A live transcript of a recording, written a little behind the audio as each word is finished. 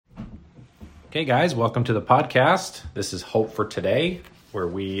Okay, guys, welcome to the podcast. This is Hope for Today, where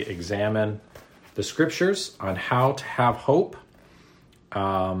we examine the scriptures on how to have hope.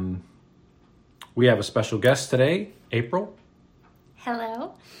 We have a special guest today, April.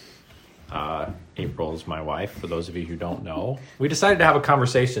 Hello. April is my wife, for those of you who don't know. We decided to have a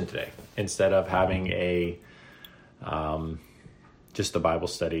conversation today instead of having just a Bible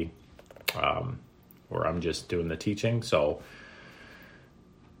study where I'm just doing the teaching. So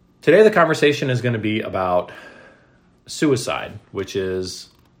today the conversation is going to be about suicide, which is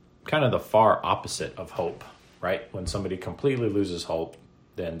kind of the far opposite of hope, right? When somebody completely loses hope,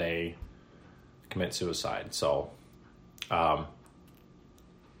 then they commit suicide. So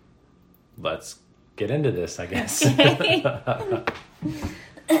let's get into this, I guess.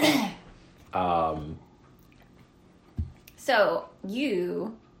 So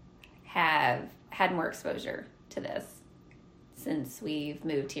you have had more exposure to this since we've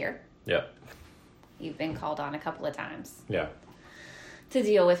moved here. Yep. You've been called on a couple of times Yeah. to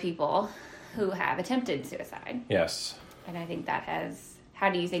deal with people who have attempted suicide. Yes. And I think how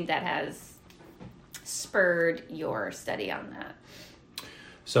do you think that has spurred your study on that?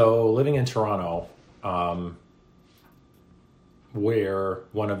 So living in Toronto, where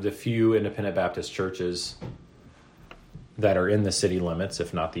one of the few independent Baptist churches that are in the city limits,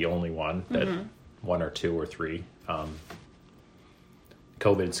 if not the only one, that one or two or three,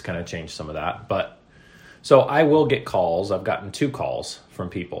 COVID's kind of changed some of that. But so I will get calls. I've gotten 2 calls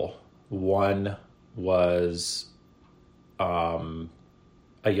from people. One was a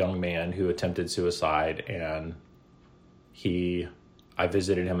young man who attempted suicide, and I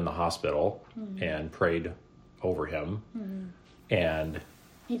visited him in the hospital and prayed over him, and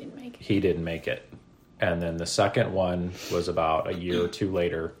He didn't make it. he didn't make it. And then the second one was about a year or 2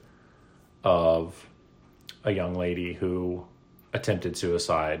 later of a young lady who attempted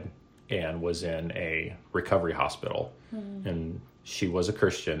suicide and was in a recovery hospital. And she was a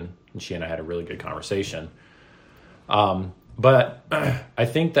Christian, and she and I had a really good conversation. But I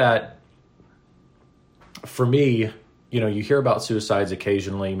think that for me, you hear about suicides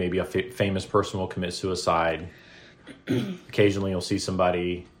occasionally. Maybe a famous person will commit suicide. Occasionally you'll see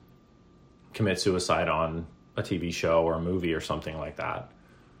somebody commit suicide on a TV show or a movie or something like that.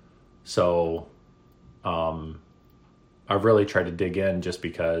 So I've really tried to dig in just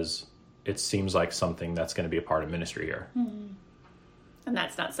because it seems like something that's going to be a part of ministry here. And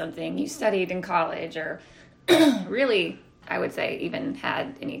that's not something you studied in college or really, I would say, even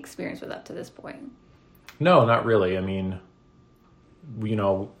had any experience with up to this point. No, not really. I mean, we've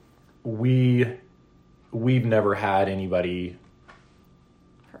never had anybody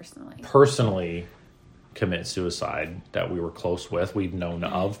personally commit suicide that we were close with. We've known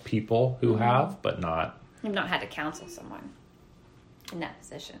of people who have, but not... You've not had to counsel someone in that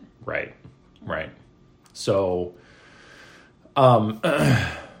position. Right. So,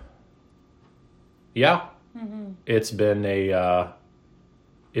 yeah, it's been a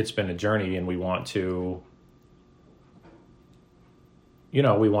journey, and we want to, we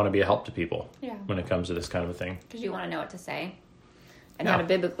want to be a help to people when it comes to this kind of a thing. Because you want to know what to say and how to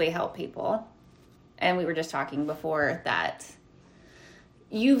biblically help people. And we were just talking before that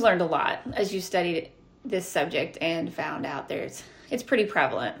you've learned a lot as you studied this subject and found out it's pretty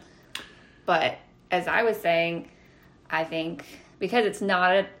prevalent. But as I was saying, I think because it's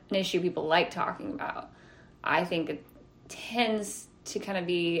not an issue people like talking about, I think it tends to kind of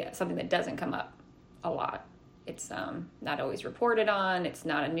be something that doesn't come up a lot. It's not always reported on. It's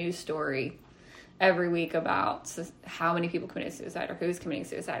not a news story every week about how many people committed suicide or who's committing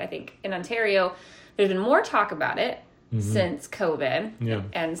suicide. I think in Ontario, there's been more talk about it since COVID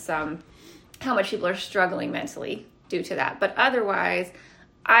and how much people are struggling mentally due to that. But otherwise,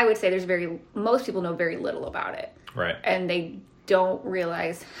 I would say most people know very little about it. Right. And they don't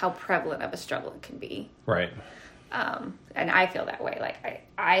realize how prevalent of a struggle it can be. Right. And I feel that way. Like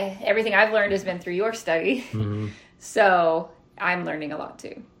I everything I've learned has been through your study. So I'm learning a lot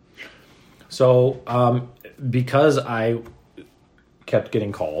too. So, because I kept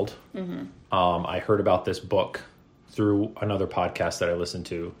getting called, I heard about this book through another podcast that I listened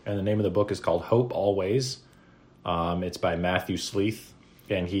to, and the name of the book is called Hope Always. It's by Matthew Sleeth,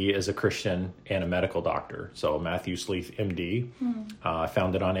 and he is a Christian and a medical doctor. So Matthew Sleeth, MD. I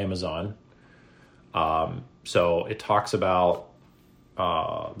found it on Amazon. So it talks about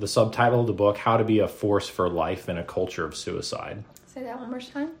the subtitle of the book, How to Be a Force for Life in a Culture of Suicide. Say that one more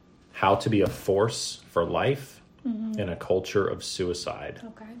time. How to Be a Force for Life in a Culture of Suicide.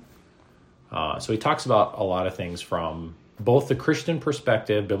 Okay. So he talks about a lot of things from both the Christian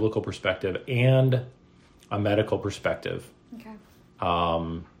perspective, biblical perspective, and a medical perspective. Okay.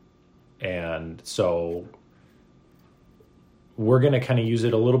 And so we're going to kind of use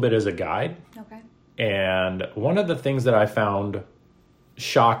it a little bit as a guide. Okay. And one of the things that I found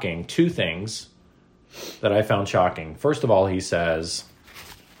shocking, two things that I found shocking. First of all, he says,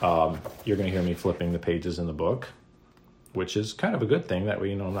 you're going to hear me flipping the pages in the book, which is kind of a good thing. That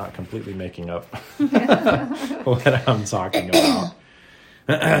way, I'm not completely making up what I'm talking about.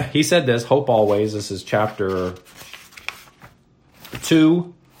 He said this, hope always. This is chapter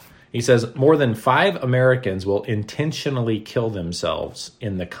 2. He says, more than 5 Americans will intentionally kill themselves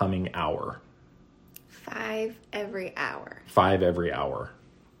in the coming hour. 5 every hour. 5 every hour.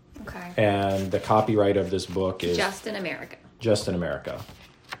 Okay. And the copyright of this book is... Just in America. Just in America.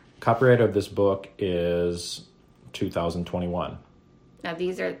 Copyright of this book is 2021. Now,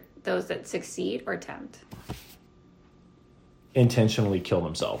 these are those that succeed or attempt. Intentionally kill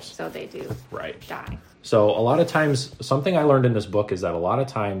themselves. So they do die. So a lot of times, something I learned in this book is that a lot of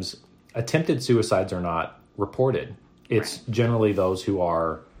times attempted suicides are not reported. It's generally those who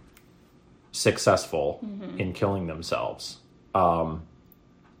are successful in killing themselves. How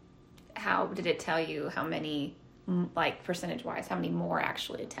did it tell you how many, like percentage-wise, how many more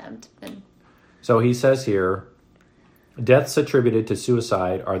actually attempt? So he says here, deaths attributed to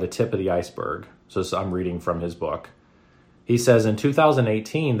suicide are the tip of the iceberg. So I'm reading from his book. He says in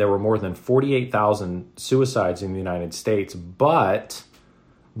 2018, there were more than 48,000 suicides in the United States, but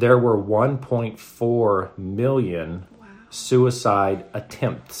there were 1.4 million suicide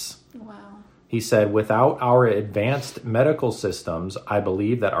attempts. Wow. He said, without our advanced medical systems, I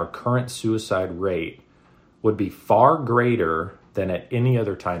believe that our current suicide rate would be far greater than at any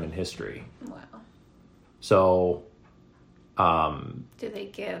other time in history. Wow. So, do they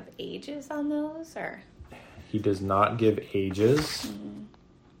give ages on those, or? He does not give ages.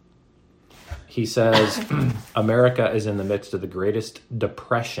 He says America is in the midst of the greatest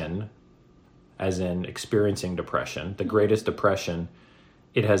depression, as in experiencing depression, the greatest depression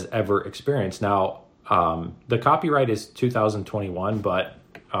it has ever experienced. Now, the copyright is 2021, but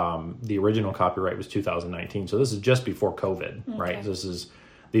the original copyright was 2019. So this is just before COVID, right?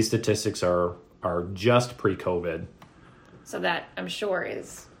 These statistics are just pre-COVID. So that, I'm sure,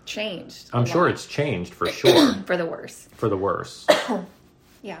 is changed. I'm sure it's changed for sure. For the worse. For the worse.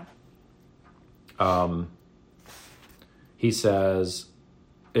 Yeah. He says,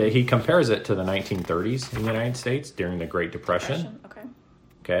 he compares it to the 1930s in the United States during the Great Depression.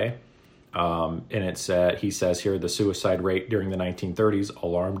 Okay. And it said, he says here, the suicide rate during the 1930s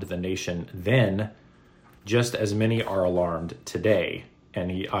alarmed the nation then, just as many are alarmed today.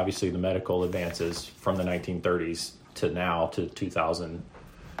 And he, obviously the medical advances from the 1930s to now to 2020s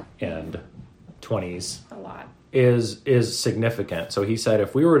a lot is significant. So he said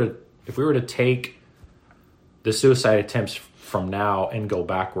if we were to take the suicide attempts from now and go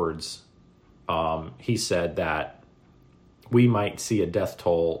backwards, he said that we might see a death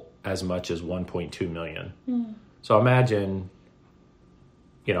toll as much as 1.2 million. So imagine,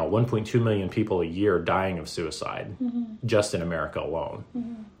 1.2 million people a year dying of suicide just in America alone.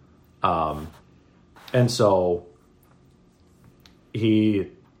 And so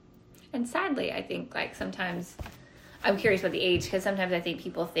and sadly, I think, like, sometimes I'm curious about the age, because sometimes I think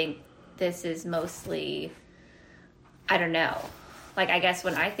people think this is mostly, I don't know. Like, I guess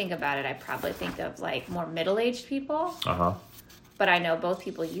when I think about it, I probably think of, like, more middle-aged people. But I know both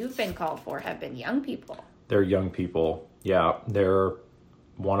people you've been called for have been young people. They're young people. Yeah.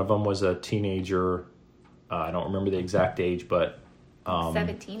 One of them was a teenager. I don't remember the exact age, but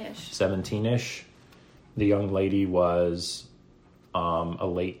 17-ish. 17-ish. The young lady was a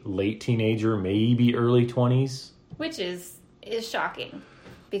late teenager, maybe early 20s. Which is shocking,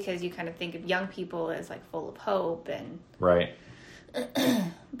 because you kind of think of young people as, like, full of hope and... Right.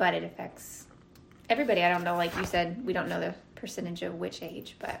 But it affects everybody. I don't know, like you said, we don't know the percentage of which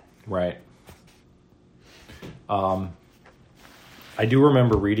age, but... Right. I do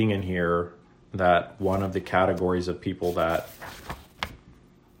remember reading in here that one of the categories of people that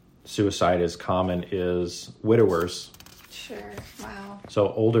suicide is common is widowers. Sure. Wow.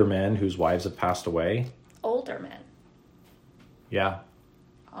 So older men whose wives have passed away. Older men? Yeah.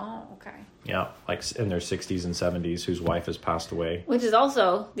 Oh, okay. Yeah, like in their 60s and 70s whose wife has passed away. Which is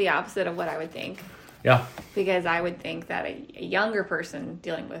also the opposite of what I would think. Yeah. Because I would think that a younger person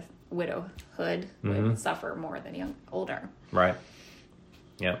dealing with widowhood would suffer more than older. Right.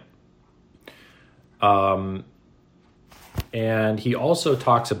 Yeah. And he also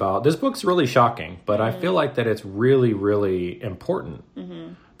talks about, this book's really shocking, but I feel like that it's really, really important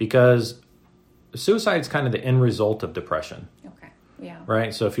because suicide is kind of the end result of depression. Okay. Yeah.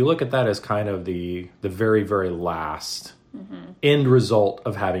 Right. So if you look at that as kind of the very, very last end result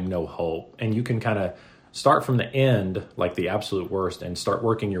of having no hope. And you can kind of start from the end, like the absolute worst, and start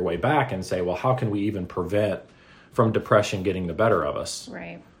working your way back and say, well, how can we even prevent from depression getting the better of us?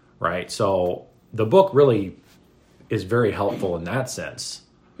 Right. Right. So the book really is very helpful in that sense.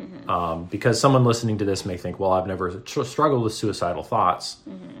 Because someone listening to this may think, well, I've never struggled with suicidal thoughts,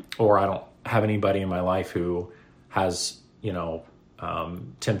 or I don't have anybody in my life who has,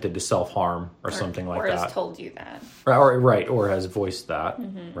 tempted to self-harm or something like that. Or has told you that. Or has voiced that,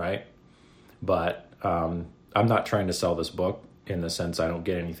 right? But I'm not trying to sell this book in the sense I don't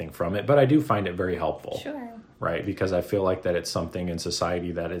get anything from it, but I do find it very helpful. Sure. Right? Because I feel like that it's something in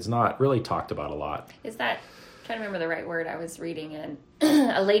society that is not really talked about a lot. Is that, I'm trying to remember the right word, I was reading in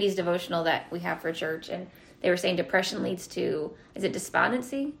a ladies' devotional that we have for church, and they were saying depression leads to, is it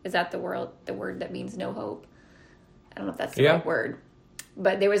despondency? Is that the word that means no hope? I don't know if that's the right word.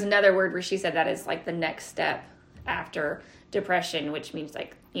 But there was another word where she said that is like the next step after depression, which means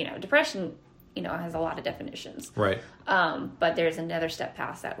like, depression, has a lot of definitions. Right. But there's another step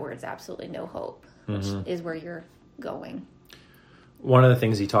past that where it's absolutely no hope, which is where you're going. One of the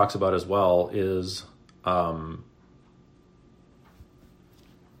things he talks about as well is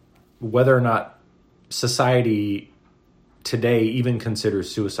whether or not society today even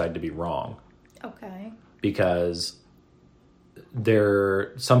considers suicide to be wrong. Okay. Because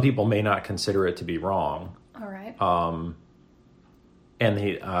some people may not consider it to be wrong. All right.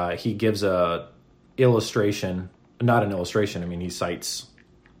 And he gives a illustration, not an illustration. I mean, he cites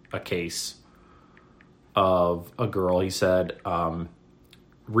a case of a girl. He said,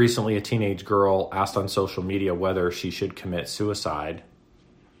 recently a teenage girl asked on social media whether she should commit suicide.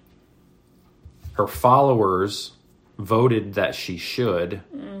 Her followers voted that she should,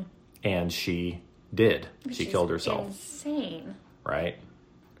 and she did. She killed herself. Insane. Right?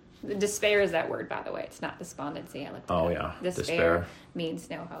 Despair is that word, by the way. It's not despondency. I looked it up. Yeah. Despair means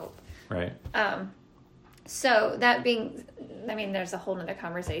no hope. Right. So that being, there's a whole nother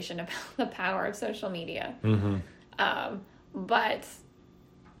conversation about the power of social media. But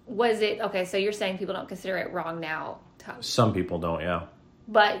was it, okay, so you're saying people don't consider it wrong now? Some people don't, yeah.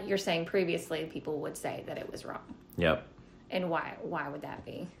 But you're saying previously people would say that it was wrong. Yep. And why? Why would that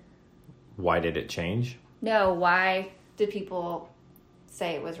be? Why did it change? No, why did people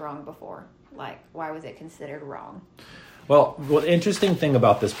say it was wrong before? Like, why was it considered wrong? Well, the interesting thing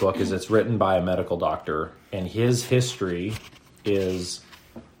about this book is it's written by a medical doctor, and his history is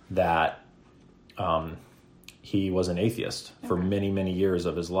that he was an atheist for many, many years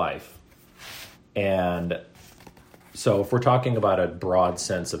of his life. And so if we're talking about a broad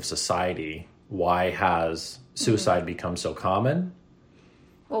sense of society, why has suicide become so common?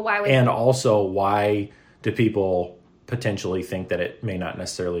 Well, why would and also, why do people potentially think that it may not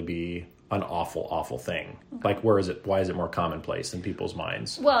necessarily be an awful, awful thing? Like, why is it more commonplace in people's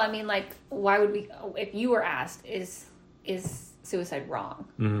minds? Well, why would we, if you were asked, is suicide wrong?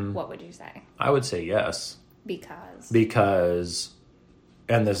 What would you say? I would say yes. Because,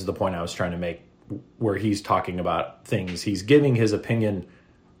 and this is the point I was trying to make, where he's talking about things. He's giving his opinion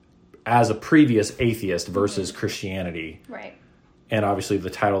as a previous atheist versus Christianity. Right. And obviously the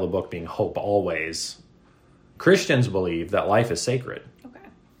title of the book being Hope Always. Christians believe that life is sacred. Okay.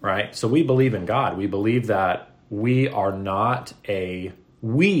 Right? So we believe in God. We believe that we are not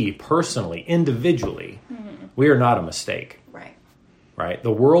we personally, individually, we are not a mistake. Right. Right?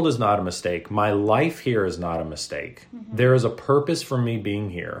 The world is not a mistake. My life here is not a mistake. There is a purpose for me being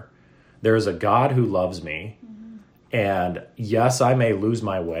here. There is a God who loves me. And yes, I may lose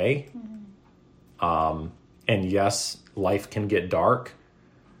my way. And yes, life can get dark.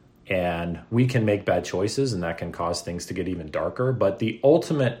 And we can make bad choices, and that can cause things to get even darker. But the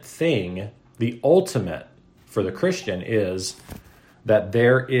ultimate for the Christian is that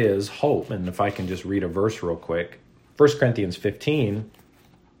there is hope. And if I can just read a verse real quick. 1 Corinthians 15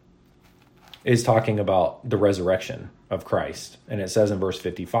 is talking about the resurrection of Christ. And it says in verse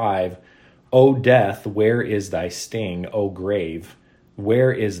 55, O death, where is thy sting? O grave,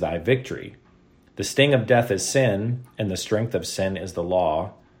 where is thy victory? The sting of death is sin, and the strength of sin is the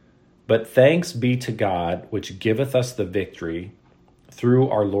law. But thanks be to God, which giveth us the victory through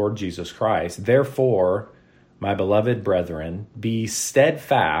our Lord Jesus Christ. Therefore, my beloved brethren, be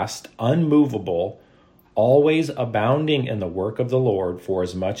steadfast, unmovable, always abounding in the work of the Lord, for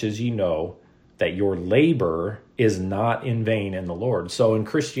as much as ye know that your labor is not in vain in the Lord. So in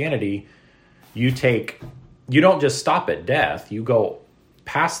Christianity, you don't just stop at death, you go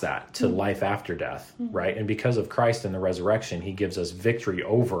past that to life after death, right? And because of Christ and the resurrection, he gives us victory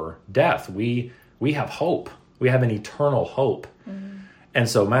over death. We have hope. We have an eternal hope. And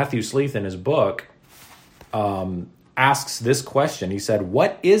so Matthew Sleeth in his book asks this question. He said,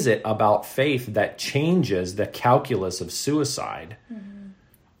 what is it about faith that changes the calculus of suicide?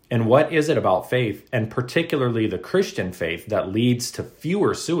 And what is it about faith, and particularly the Christian faith, that leads to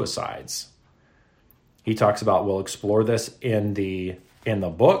fewer suicides? He talks about, we'll explore this in the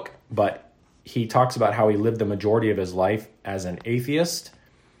book, but he talks about how he lived the majority of his life as an atheist.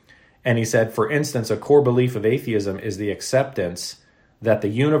 And he said, for instance, a core belief of atheism is the acceptance that the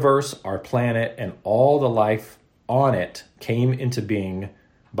universe, our planet, and all the life on it came into being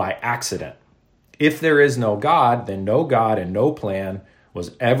by accident. If there is no God, then no God and no plan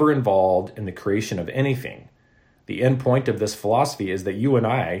was ever involved in the creation of anything. The end point of this philosophy is that you and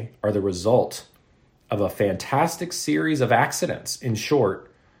I are the result of a fantastic series of accidents. In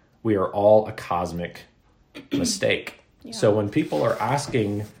short, we are all a cosmic mistake. Yeah. So when people are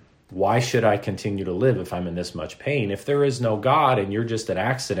asking, why should I continue to live if I'm in this much pain? If there is no God and you're just an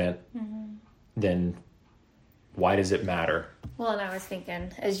accident, then why does it matter? Well, and I was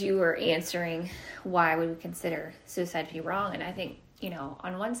thinking, as you were answering, why would we consider suicide to be wrong? And I think,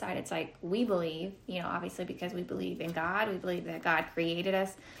 on one side, it's like we believe, obviously because we believe in God, we believe that God created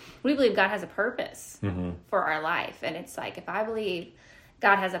us. We believe God has a purpose for our life. And it's like, if I believe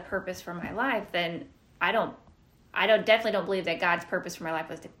God has a purpose for my life, then I definitely don't believe that God's purpose for my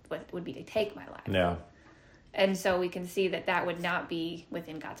life would be to take my life. Yeah. And so we can see that would not be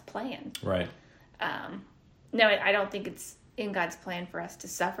within God's plan. Right. No, I don't think it's in God's plan for us to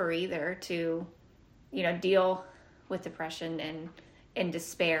suffer either, to, deal with depression and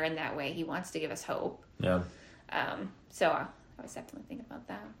despair in that way. He wants to give us hope. Yeah. So I was definitely thinking about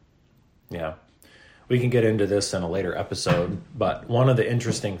that. Yeah. We can get into this in a later episode, but one of the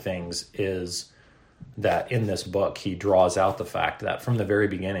interesting things is that in this book, he draws out the fact that from the very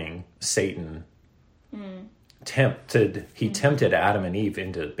beginning, Satan tempted Adam and Eve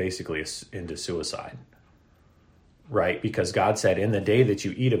into suicide, right? Because God said, in the day that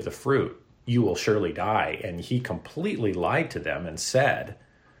you eat of the fruit, you will surely die. And he completely lied to them and said,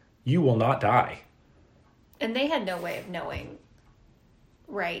 you will not die. And they had no way of knowing,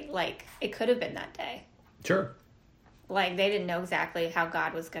 right? Like, it could have been that day. Sure. Like, they didn't know exactly how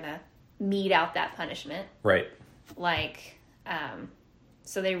God was going to mete out that punishment. Right. Like,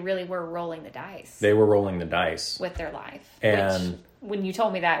 so they really were rolling the dice. They were rolling the dice. With their life. And which, when you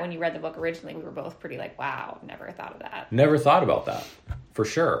told me that, when you read the book originally, we were both pretty like, wow, never thought of that. Never thought about that, for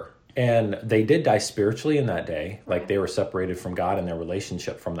sure. And they did die spiritually in that day. Like, they were separated from God in their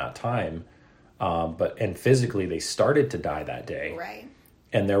relationship from that time. And physically, they started to die that day. Right.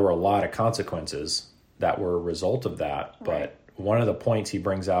 And there were a lot of consequences that were a result of that. But one of the points he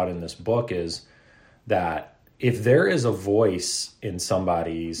brings out in this book is that if there is a voice in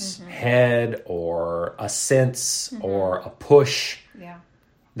somebody's head or a sense or a push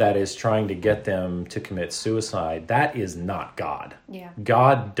that is trying to get them to commit suicide, that is not God. Yeah.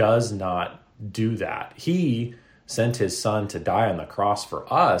 God does not do that. He sent his son to die on the cross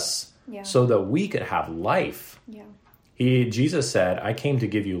for us so that we could have life. Yeah. Jesus said, I came to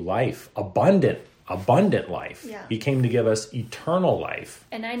give you life, abundant life. Yeah. He came to give us eternal life.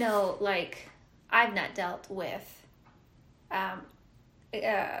 And I know, like, I've not dealt with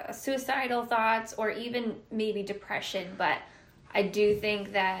suicidal thoughts or even maybe depression, but I do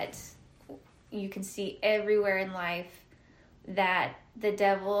think that you can see everywhere in life that the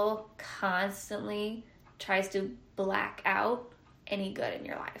devil constantly tries to black out any good in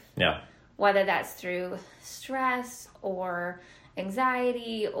your life. Yeah. Whether that's through stress or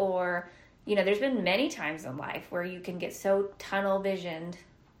anxiety or, there's been many times in life where you can get so tunnel visioned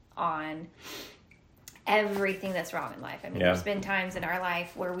on everything that's wrong in life. I mean, there's been times in our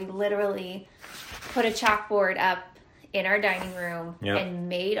life where we literally put a chalkboard up in our dining room and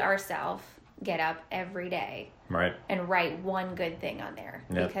made ourselves get up every day and write one good thing on there.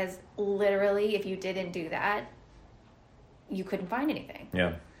 Because literally, if you didn't do that, you couldn't find anything.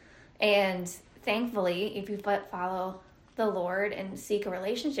 Yeah. And thankfully, if you follow the Lord and seek a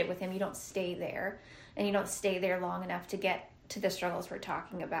relationship with him, you don't stay there. And you don't stay there long enough to get to the struggles we're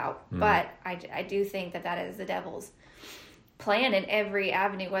talking about. But I do think that is the devil's plan in every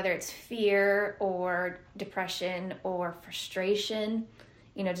avenue, whether it's fear or depression or frustration,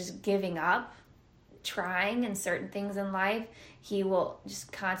 just giving up, trying in certain things in life. He will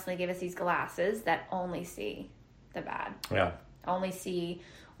just constantly give us these glasses that only see the bad. Yeah. Only see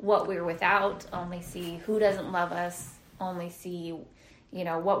what we're without, only see who doesn't love us, only see,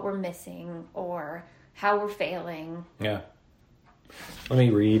 what we're missing or how we're failing. Yeah. Let me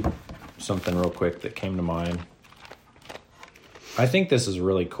read something real quick that came to mind. I think this is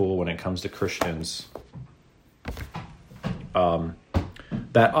really cool when it comes to Christians.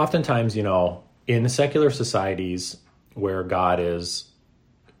 That oftentimes, in secular societies, where God is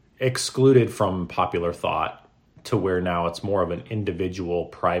excluded from popular thought to where now it's more of an individual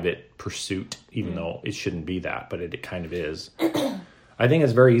private pursuit, even though it shouldn't be that, but it kind of is. I think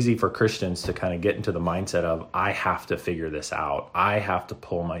it's very easy for Christians to kind of get into the mindset of, I have to figure this out. I have to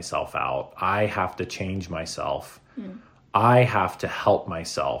pull myself out. I have to change myself. I have to help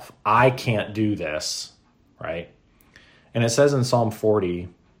myself. I can't do this, right? And it says in Psalm 40,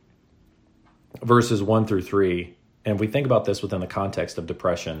 verses 1 through 3, and we think about this within the context of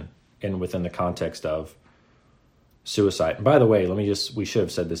depression and within the context of suicide. And by the way, we should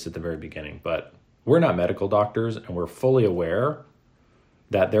have said this at the very beginning, but we're not medical doctors, and we're fully aware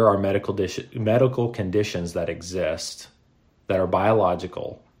that there are medical conditions that exist that are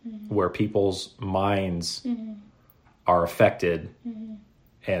biological, where people's minds are affected.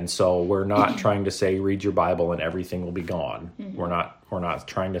 And so we're not trying to say, read your Bible and everything will be gone. We're not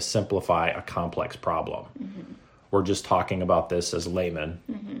trying to simplify a complex problem. We're just talking about this as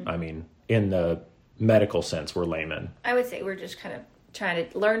laymen. I mean, in the medical sense, we're laymen. I would say we're just kind of trying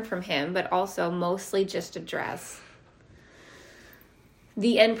to learn from him, but also mostly just address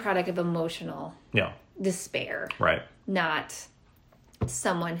the end product of emotional despair. Right. Not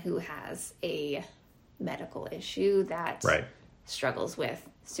someone who has a medical issue that struggles with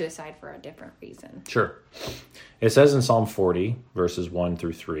suicide for a different reason. Sure. It says in Psalm 40, verses 1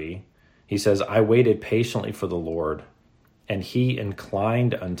 through 3, he says, I waited patiently for the Lord, and he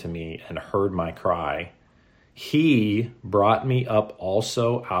inclined unto me and heard my cry. He brought me up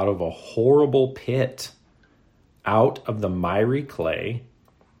also out of a horrible pit, out of the miry clay,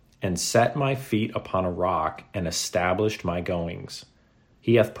 and set my feet upon a rock, and established my goings.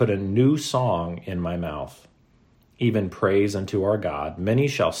 He hath put a new song in my mouth, even praise unto our God. Many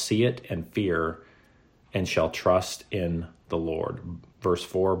shall see it and fear, and shall trust in the Lord. Verse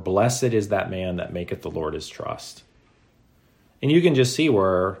 4, blessed is that man that maketh the Lord his trust. And you can just see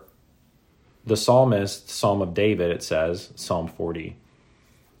where the psalmist, Psalm of David, it says, Psalm 40,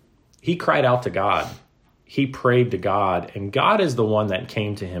 he cried out to God. He prayed to God, and God is the one that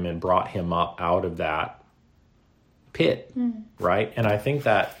came to him and brought him up out of that pit, right? And I think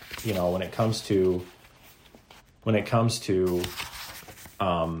that, when it comes to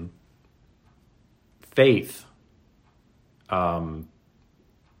faith,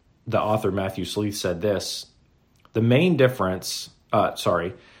 the author Matthew Sleeth said this, the main difference,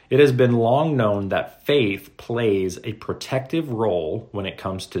 it has been long known that faith plays a protective role when it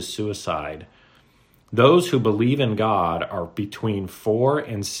comes to suicide. Those who believe in God are between 4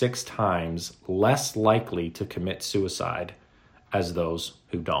 and 6 times less likely to commit suicide as those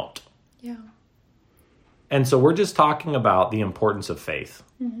who don't. Yeah. And so we're just talking about the importance of faith.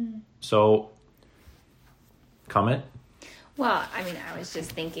 So, comment? Well, I was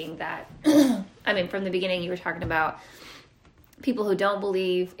just thinking that, from the beginning you were talking about people who don't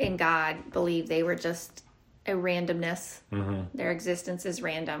believe in God believe they were just a randomness. Their existence is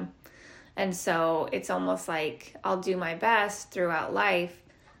random. And so it's almost like I'll do my best throughout life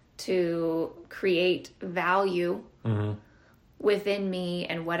to create value within me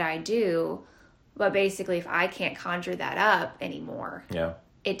and what I do. But basically, if I can't conjure that up anymore,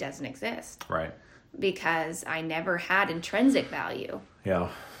 it doesn't exist. Right. Because I never had intrinsic value. Yeah.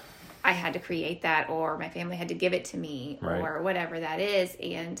 I had to create that, or my family had to give it to me, or whatever that is.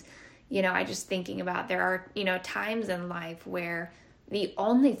 And, I just thinking about there are, times in life where the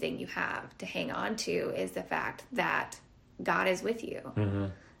only thing you have to hang on to is the fact that God is with you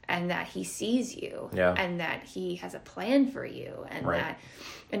and that he sees you and that he has a plan for you. And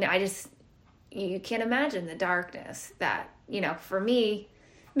you can't imagine the darkness that, for me,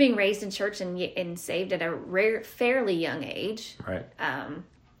 being raised in church and saved at a fairly young age,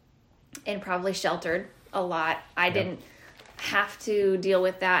 and probably sheltered a lot. I didn't have to deal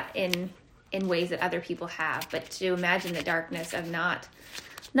with that in ways that other people have, but to imagine the darkness of not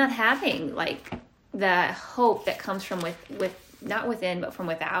having like the hope that comes from with not within but from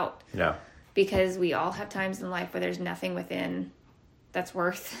without. Yeah. Because we all have times in life where there's nothing within that's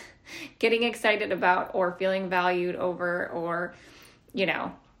worth getting excited about or feeling valued over or,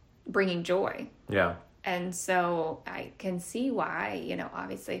 bringing joy. Yeah. And so I can see why,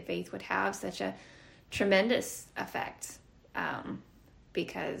 obviously faith would have such a tremendous effect,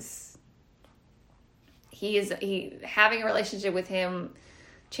 because having a relationship with him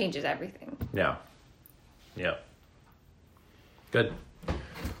changes everything. Yeah. Yeah. Good.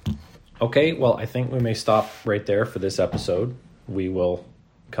 Okay, well, I think we may stop right there for this episode. We will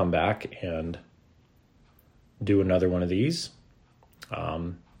come back and do another one of these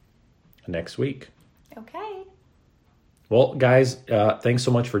next week. Okay. Well, guys, thanks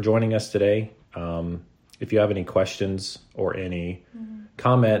so much for joining us today. if you have any questions or any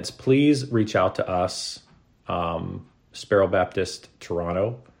comments, please reach out to us. Sparrow Baptist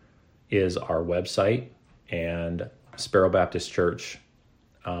Toronto is our website, and Sparrow Baptist Church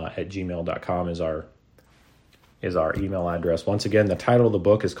at gmail.com is our email address. Once again, the title of the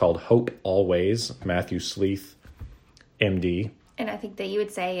book is called Hope Always, Matthew Sleeth, MD. And I think that you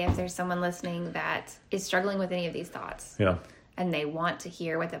would say, if there's someone listening that is struggling with any of these thoughts, and they want to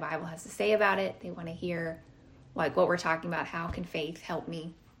hear what the Bible has to say about it, they want to hear like what we're talking about, how can faith help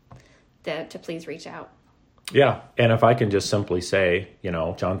me, to please reach out. Yeah, and if I can just simply say,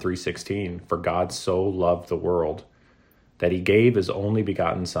 John 3:16, for God so loved the world that he gave his only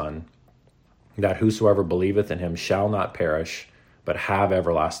begotten Son, that whosoever believeth in him shall not perish, but have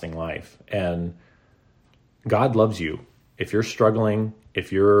everlasting life. And God loves you. If you're struggling,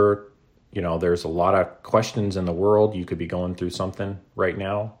 if you're, there's a lot of questions in the world, you could be going through something right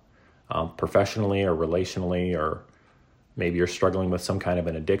now, professionally or relationally, or maybe you're struggling with some kind of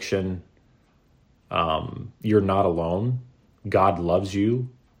an addiction. You're not alone. God loves you.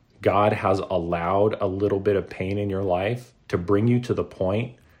 God has allowed a little bit of pain in your life to bring you to the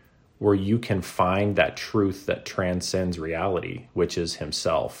point where you can find that truth that transcends reality, which is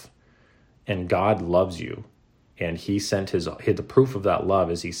himself. And God loves you. And he sent the proof of that love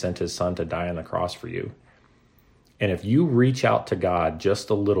is he sent his Son to die on the cross for you. And if you reach out to God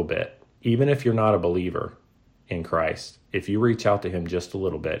just a little bit, even if you're not a believer in Christ, if you reach out to him just a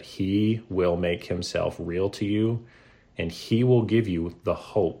little bit, he will make himself real to you, and he will give you the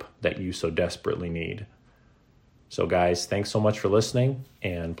hope that you so desperately need. So guys, thanks so much for listening,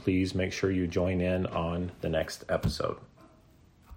 and please make sure you join in on the next episode.